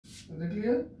Is that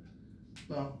clear?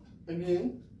 Now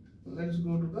again, let's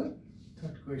go to the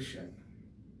third question.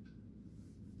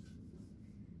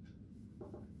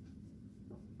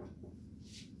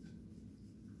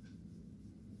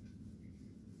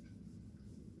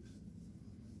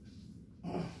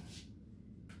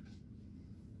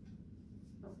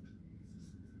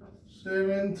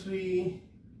 Seven, 3,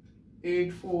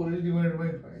 8, 4 is divided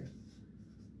by 5.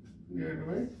 Divided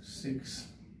by 6.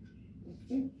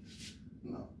 Okay.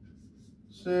 Now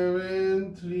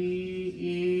 7,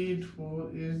 3, 8, 4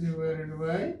 is divided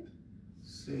by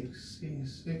 6. See,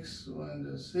 6, 1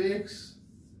 is 6.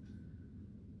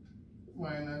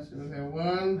 Minus you will have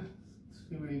 1.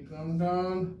 3 will come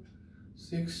down.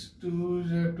 6, 2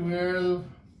 is 12.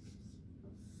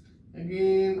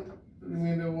 Again,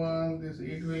 remainder 1. This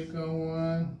 8 will come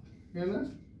 1.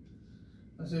 Here,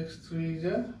 6, 3 is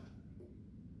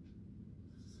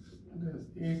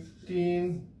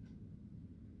 18.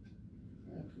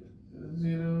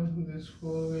 0, this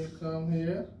 4 will come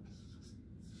here.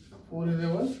 4 is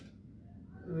our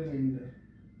remainder.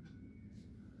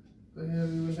 So here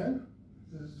we will have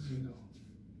this 0.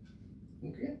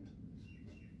 Okay.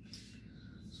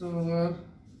 So our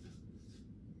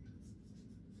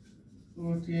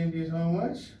quotient is how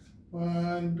much?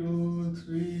 1, 2,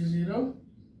 3, 0.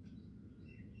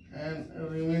 And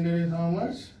remainder is how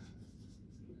much?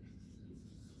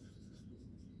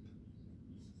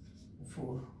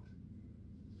 4.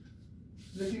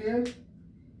 Is it clear?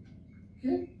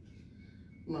 Okay.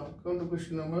 Now come to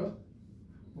question number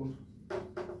 4.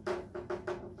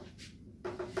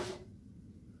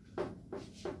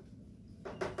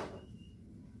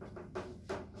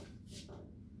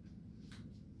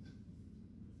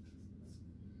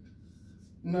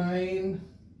 Nine,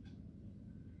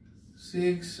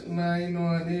 6, 9,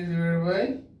 1 is divided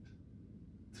by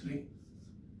 3.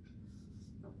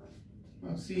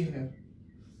 Now see here.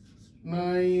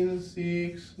 9,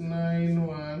 6, 9,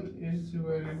 1 is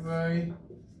divided by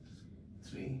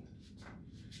 3.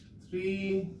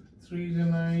 3, 3 is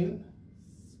 9,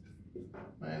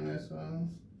 minus 1,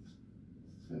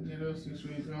 0, 6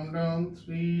 will come down.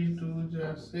 3, 2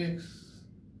 is 6,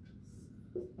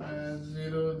 minus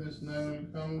 0, this 9 will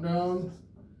come down.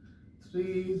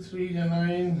 3, 3 is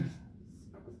 9,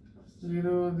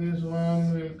 0, this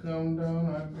 1 will come down.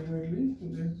 Ultimately,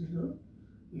 this 0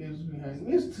 leaves behind.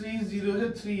 Means 3 0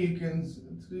 is 3, you can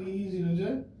 3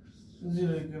 0 is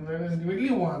 0, you can write ultimately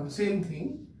 1, same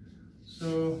thing.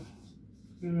 So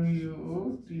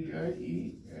QUOTIENT,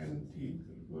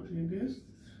 what it is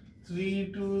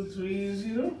 3 2 3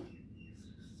 0,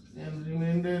 and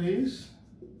remainder is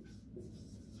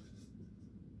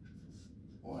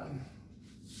 1.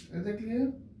 Is that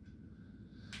clear?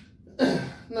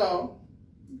 Now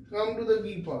come to the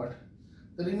B part.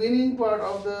 The remaining part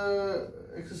of the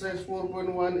exercise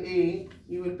 4.1a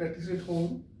you will practice at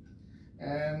home,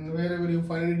 and wherever you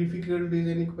find any difficulties,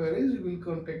 any queries, you will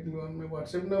contact me on my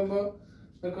WhatsApp number.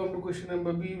 Now come to question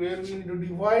number B, where we need to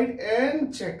divide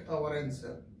and check our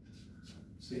answer.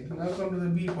 See, now come to the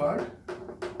B part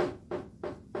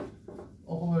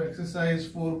of our exercise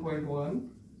 4.1.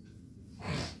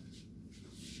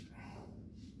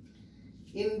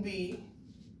 In B,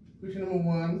 question number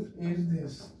 1 is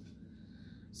this.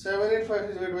 7, 8, 5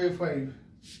 is divided by 5.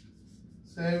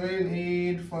 7,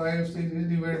 8, 5, 6 is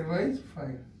divided by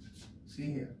 5.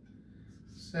 See here.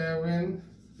 7,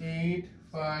 8,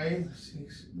 5,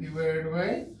 6 divided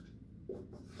by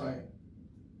 5.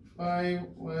 5,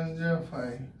 1 is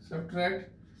 5. Subtract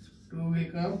 2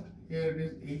 will come. Here it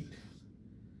is 8.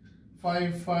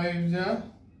 5, 5 is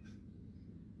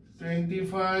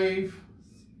 25.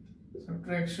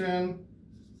 Subtraction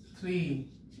 3.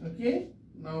 Okay.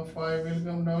 Now 5 will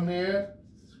come down here.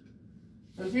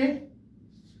 Okay.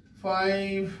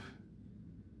 5,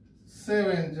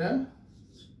 7 is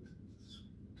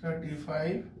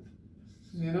 35.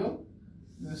 0.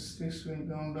 This 6 will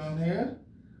come down here.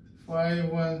 5,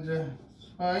 1 is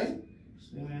 5.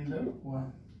 Remainder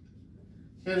 1.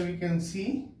 Here we can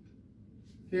see.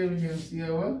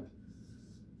 Our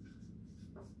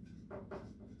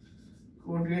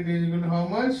quotient is equal to how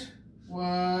much?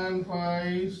 1,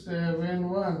 5, 7,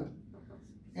 1.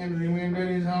 And remainder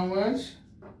is how much?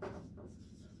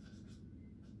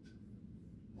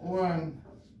 1.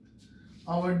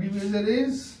 Our divisor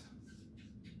is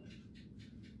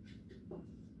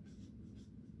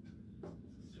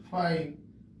 5.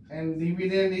 And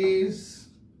dividend is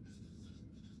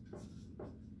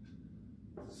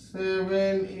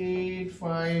 7, 8,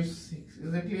 5, 6.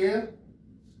 Is that clear?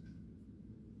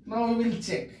 Now we will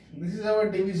check. This is our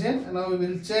division, and now we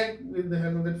will check with the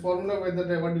help of that formula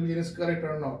whether our division is correct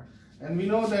or not. And we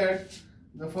know that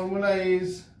The formula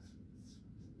is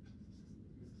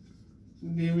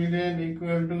dividend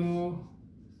equal to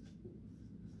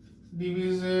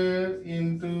divisor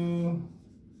into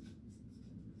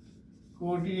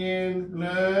quotient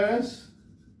plus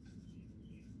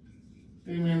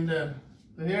remainder.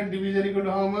 So here divisor equal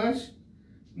to how much?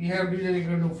 We have divisor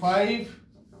equal to 5.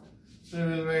 So we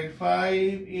will write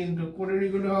 5 into quotient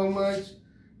equal to how much?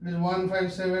 It is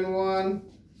 1571.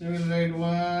 So we will write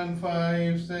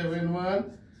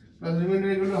 1571 plus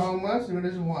remainder equal to how much? Remainder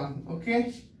is 1.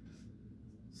 Okay.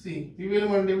 See, we will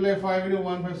multiply 5 into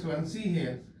 1571. See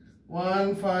here.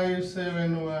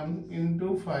 1571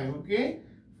 into 5. Okay.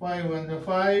 5 1 is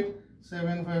 5.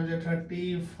 7 5 is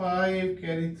 35.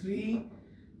 Carry 3.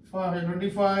 5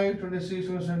 25. 26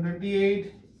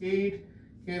 28. 8.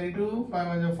 Carry 2. 5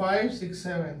 1 is 5. 6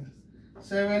 7.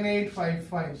 7 8 5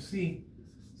 5. See.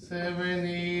 7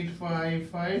 8 5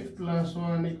 5 plus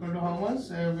 1 equal to how much?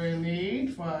 7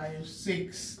 8 5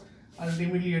 6.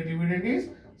 Ultimately your dividend is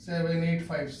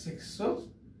 7856. So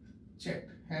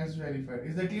checked, hence verified.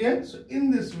 Is that clear? So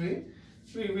in this way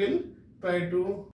we will try to